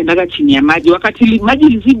najua kwa kiendaga chini ya maji. Wakati maji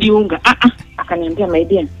lizidi unga. Akaniambia my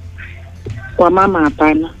dear. Wamama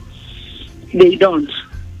hapana. They don't.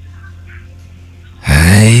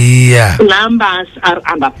 Plumbers are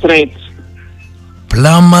under threat.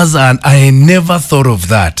 Plumbers, and I never thought of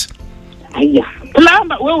that.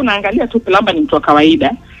 Plumber, wewe unaangalia tu plumber ni mtu wa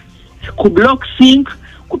kawaida. kublock sink,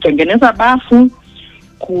 kutengeneza bafu,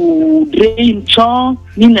 kudrain choo,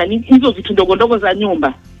 nini hizo vitu ndogo ndogo za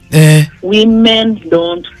nyumba. Women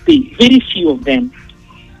don't pay. Very few of them.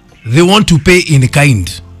 They want to pay in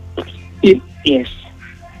kind. Yes.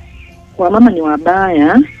 Kwa mama ni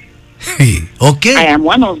wabaya. Okay. I am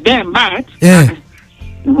one of them, but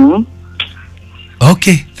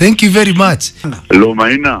Okay, thank you very much. Hello,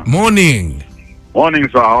 Maina. Morning. Morning,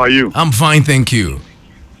 sir. How are you? I'm fine, thank you.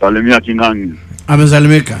 Salimia Kingangi.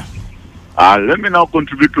 Amesalimika. Let me now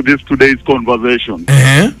contribute to this today's conversation.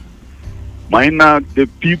 Maina, the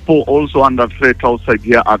people also under threat outside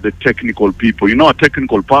here are the technical people. You know, a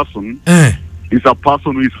technical person is a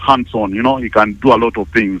person who is hands-on. You know, he can do a lot of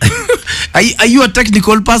things. Are you a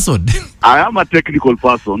technical person? I am a technical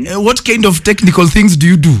person. What kind of technical things do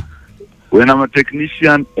you do? When I'm a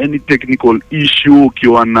technician, any technical issue,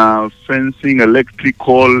 kiwana, fencing,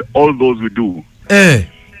 electrical, all those we do.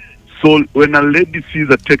 So when a lady sees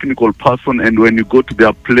a technical person and when you go to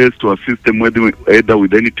their place to assist them either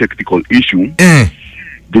with any technical issue,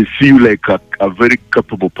 they see you like a very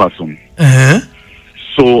capable person.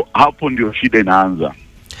 So hapo ndio shida inaanza.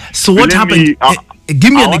 So what happened?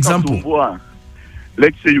 Give me an example.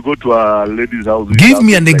 Let's say you go to a lady's house. Give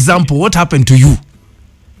me an example. What happened to you?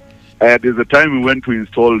 There's a time we went to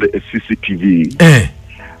install a CCTV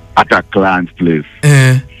at a client's place.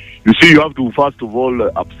 You see, you have to first of all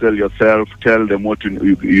upsell yourself, tell them what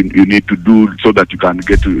you need to do so that you can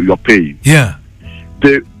get your pay. Yeah.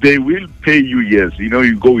 They will pay you, yes. You know,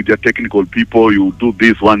 you go with your technical people, you do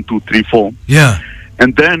this 1, 2, 3, 4. Yeah.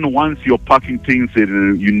 And then once you're packing things,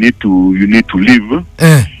 you need to leave.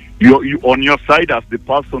 You on your side as the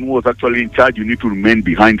person who was actually in charge, you need to remain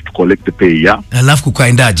behind to collect the pay. Yeah. Alafu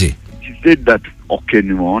kukaendaje? She said that okay,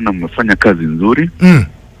 nimeona mmefanya kazi nzuri,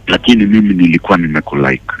 lakini mimi nilikuwa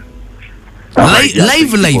nimekulike.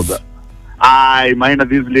 Live. I mind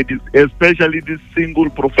these ladies, especially these single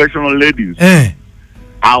professional ladies.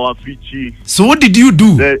 Our fichi. So what did you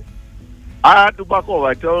do? I had to back off.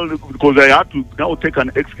 I told because I had to now take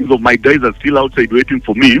an excuse of my guys are still outside waiting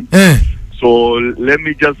for me. So let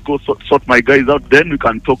me just go sort my guys out. Then we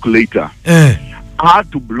can talk later. I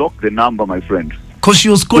had to block the number, my friend. Because she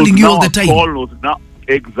was calling you all the time. Call was now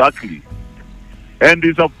exactly. And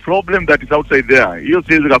it's a problem that is outside there. You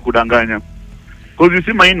say kudanganya. Because you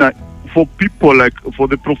see, Maina, for people like for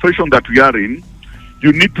the profession that we are in,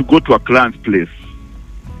 you need to go to a client's place,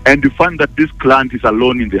 and you find that this client is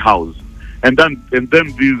alone in the house, and then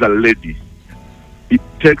this is a lady. It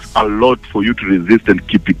takes a lot for you to resist and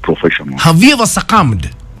keep it professional. Have you ever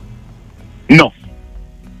succumbed? No.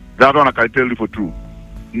 That one I can tell you for true.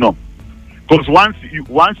 No. Because once you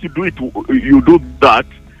do it, you do that,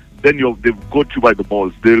 then they've got you by the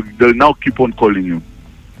balls. They'll now keep on calling you.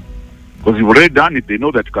 Because you've already done it, they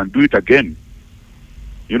know that you can do it again.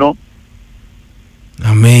 You know?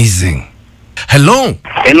 Amazing. Hello.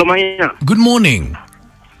 Hello, Maina. Good morning.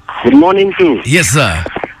 Good morning too. Yes, sir.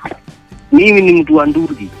 Mimi ni mtu wa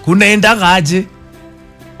Ndurgi. Kunaendaga aje?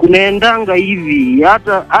 Kunaendanga hivi,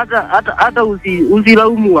 hata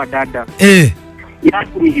usilaumu wa dada. Yaani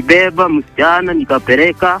nilibeba msichana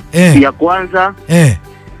nikapeleka ya kwanza,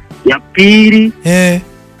 ya pili.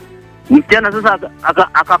 Msichana sasa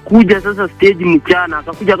akakuja sasa stage mchana,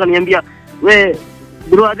 akakuja akaniambia, "We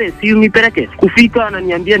brother, si unipeleke." Kufika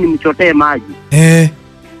ananiambia nimchotee maji.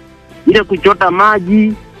 Ile kuchota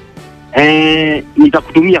maji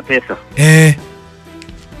nitakutumia pesa.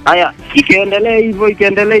 Haya, ikaendelea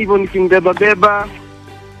hivyo nikimbeba.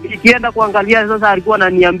 Nikienda kuangalia sasa alikuwa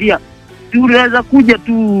ananiambia, "Si unaweza kuja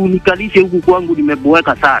tu nikalishe huku kwangu,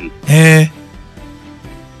 nimeboeka sana."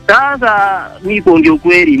 Sasa nipo ndio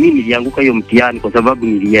kweli mimi nilianguka hiyo mtihani kwa sababu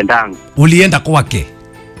niliendanga. Ulienda kwake?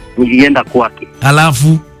 Nilienda kwake.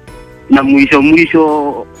 Alafu na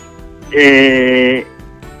mwisho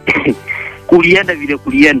kulienda vile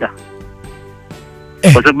kulienda.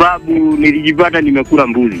 Kwa sababu nilijipata nimekula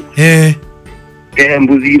mbuzi.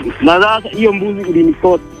 Mbuzi. Na sasa hiyo mbuzi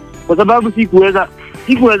ulinikota kwa sababu sikuweza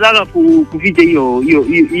kuficha hiyo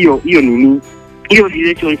nini. Hiyo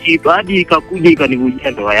relationship hadi ikakuja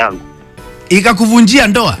ikanivunjia ndoa yangu. Ikakuvunjia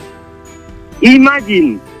ndoa?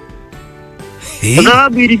 Imagine. Kwa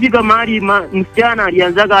sababu ilifika mahali msichana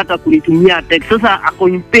alianzaga hata kunitumia text. Sasa ako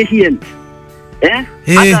impatient.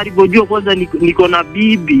 Hata alipojua kwanza niko na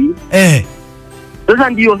bibi. Sasa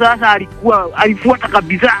ndio sasa alifuata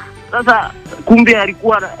kabisa. Sasa kumbe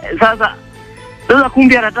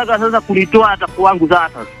anataka sasa kunitoa hata kwangu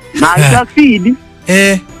sasa. Na succeed.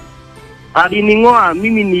 Alining'oa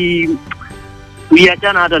mimi ni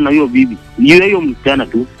kuiachana hata na hiyo bibi. Hiyo msichana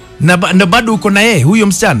tu. Na bado uko na yeye huyo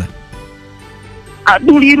msichana?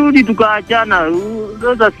 tulirudi tukaachana.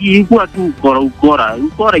 Sasa sikuwa tu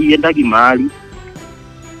ukora iendagi mahali.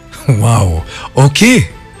 Wow. Okay.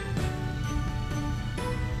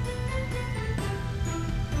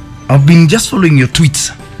 I've been just following your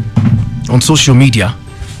tweets on social media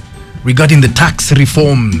regarding the tax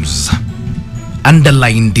reforms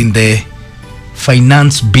underlined in the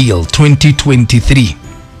Finance Bill 2023.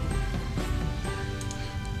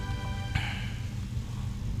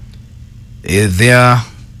 They are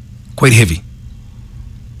quite heavy.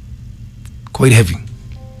 Quite heavy.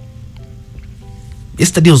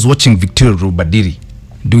 Yesterday I was watching Victoria Rubadiri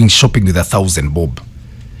doing shopping with 1,000 bob.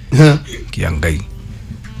 Kiangai.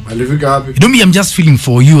 You know me, I'm just feeling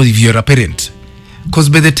for you if you're a parent. Because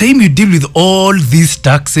by the time you deal with all these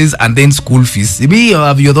taxes and then school fees, me,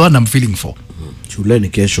 you're the one I'm feeling for.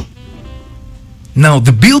 Now,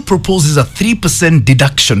 the bill proposes a 3%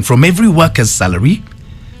 deduction from every worker's salary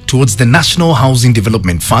towards the National Housing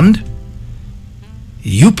Development Fund.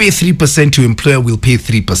 You pay 3%, your employer will pay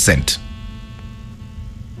 3%.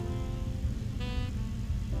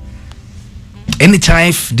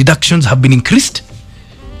 NHIF deductions have been increased.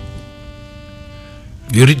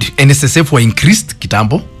 NSSF were increased,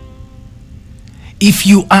 kitambo. If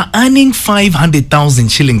you are earning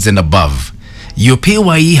 500,000 shillings and above, your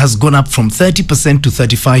PAYE has gone up from 30% to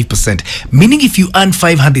 35%. Meaning if you earn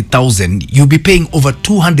 500,000, you'll be paying over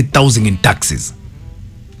 200,000 in taxes.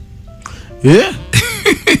 Yeah.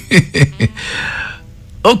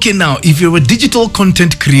 Okay, now, if you're a digital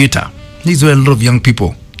content creator, this is where a lot of young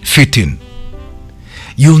people fit in.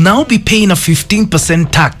 You'll now be paying a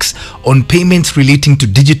 15% tax on payments relating to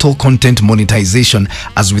digital content monetization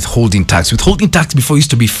as withholding tax. Withholding tax before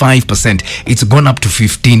used to be 5%. It's gone up to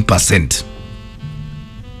 15%.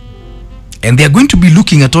 And they're going to be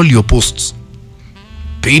looking at all your posts.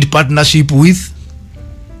 Paid partnership with,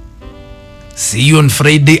 see you on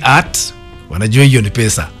Friday at, wanajua hiyo ni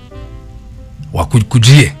pesa.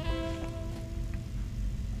 Wakujie.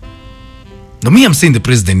 Now, me, I'm saying the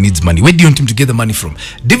president needs money. Where do you want him to get the money from?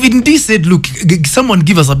 David Ndii said, look, someone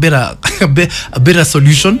give us a better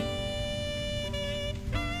solution.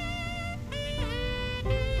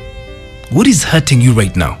 What is hurting you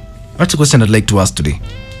right now? That's a question I'd like to ask today.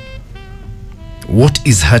 What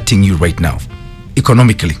is hurting you right now,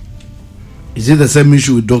 economically? Is it the same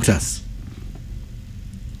issue with doctors?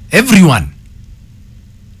 Everyone.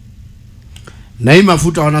 Na hii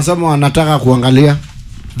mafuta wanasema wanataka kuangalia.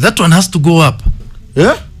 That one has to go up.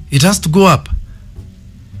 Yeah? It has to go up.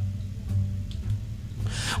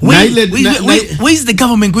 Where is the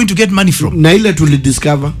government going to get money from? Na ile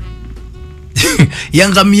tulidiscover.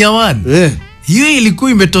 Yangamia one. Yeah. Hiyo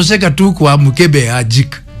ilikuwa imetosheka tu kwa mkebe ya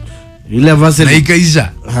jik. Ile vase na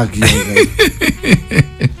ikaisha.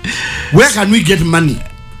 Where can we get money?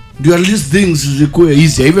 Do at least things require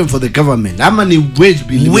easier even for the government? How many wage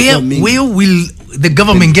bill? Where will the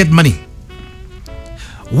government get money?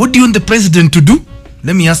 What do you want the president to do?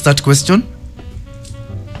 Let me ask that question.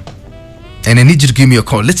 And I need you to give me a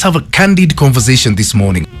call. Let's have a candid conversation this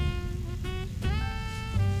morning.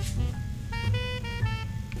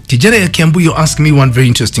 Kijana ya Kiambu, you're asking me one very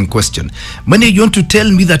interesting question. Mane, you want to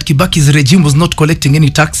tell me that Kibaki's regime was not collecting any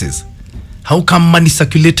taxes? How come money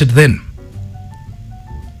circulated then?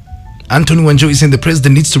 Anthony Wanjo is saying the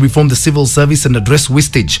president needs to reform the civil service and address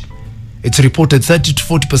wastage. It's reported 30 to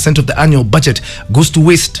 40% of the annual budget goes to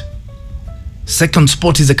waste. Second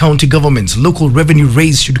spot is the county governments. Local revenue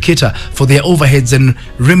raise should cater for their overheads and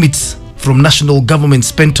remits from national government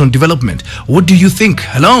spent on development. What do you think?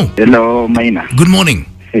 Hello? Hello, Maina. Good morning.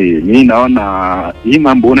 Hey, mi naona hii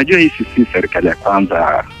mambo, unajua hii si serikali ya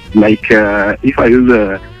kwanza. Like if I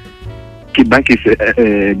use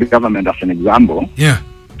Kibaki's government as an example. Yeah.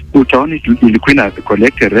 Utaona ilikuwa ina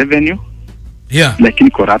collect revenue. Yeah.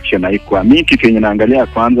 Lakini corruption haikuwa. Mimi kitu yenye naangalia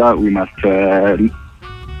kwanza, we must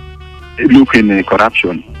look in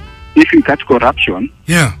corruption. If you cut corruption,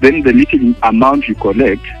 yeah, then the little amount you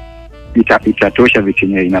collect itatosha vitu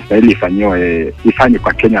yenye inastahili ifanywe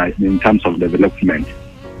kwa Kenya in terms of development.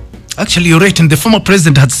 Actually, you're right. And the former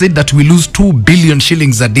president had said that we lose 2 billion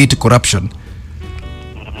shillings a day to corruption.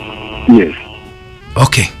 Yes.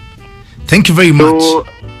 Okay. Thank you very much. So,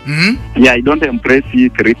 yeah, I don't embrace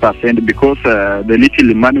 3% because the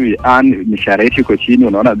little money we earn, mishahara yetu iko chini,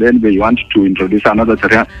 unaona, then they want to introduce another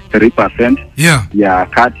 3%. Yeah. Yeah,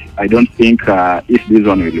 cut. I don't think if this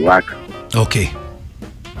one will work. Okay.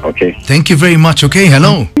 Okay. Thank you very much. Okay,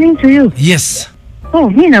 hello. To you. Yes. Oh,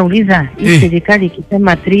 mimi nauliza hii serikali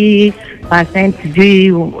ikisema 3%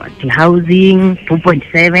 juu housing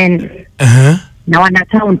 2.7 na wana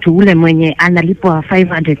count ule mwenye analipwa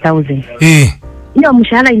 500,000. Hiyo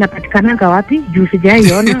mshahara inapatikanaga wapi? Juu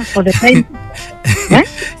sijaiona for the time.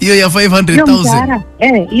 Hiyo ya 500,000.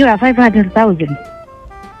 Hiyo ya 500,000.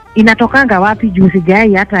 Inatokanga wapi? Juu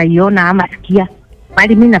sijai hata iona ama sikia.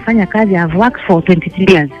 Bali mimi nafanya kazi, I've worked for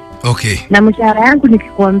 23 years. Okay. Na mshahara yangu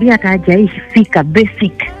nikikwambia hata hajaifika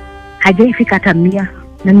basic. Hajaifika hata 100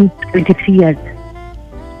 na ni 23 years.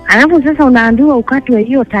 Alafu sasa unaambiwa ukatwe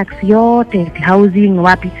hiyo tax yote, housing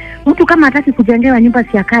wapi? Mtu kama hataki kujengewa nyumba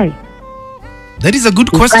si akae. That is a good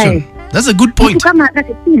question. That's a good point. Mtu kama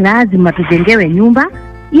hataki, si lazima tujengewe nyumba.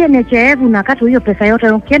 Hiyo NHIF unakatwa hiyo pesa yote.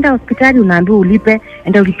 Ukienda hospitali unaambiwa ulipe,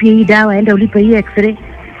 enda ulipie hii dawa, enda ulipe hii x-ray.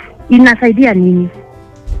 Inasaidia nini?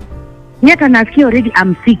 Nyata nasikia already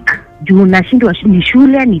I'm sick. Juu nashindwa ni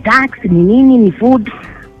shule, ni tax, ni nini, ni food.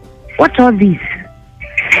 What all this?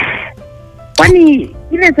 Kwani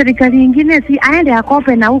ile serikali nyingine si aende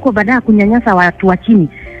akope na huko baada kunyanyasa watu wa chini.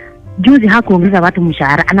 Juzi hakuongeza watu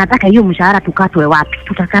mshahara. Anataka hiyo mshahara tukatwe wapi?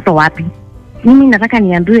 Tutakatwa wapi? Mimi nataka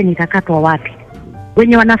niambiwe nitakatwa wapi?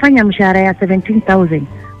 Wenye wanafanya mshahara ya 17,000.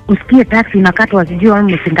 Usikie tax inakatwa sijui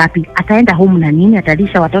msi ngapi. Ataenda home na nini?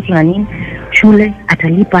 Atalisha watoto na nini? Shule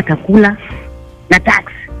atalipa, atakula na tax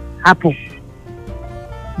hapo.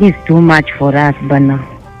 This is too much for us bana.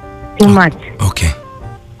 Too much. Okay.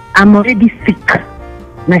 I'm already sick.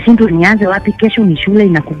 Nashindwa nianze wapi? Kesho ni shule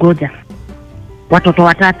inakugoja. Watoto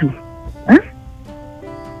 3.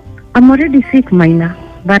 I'm already sick, Maina.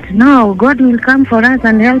 But now God will come for us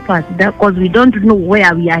and help us because we don't know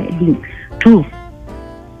where we are heading to.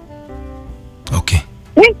 Okay.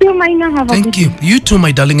 Thank you, Maina. Thank you. You too,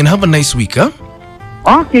 my darling, and have a nice week, huh?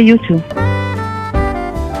 Okay, you too.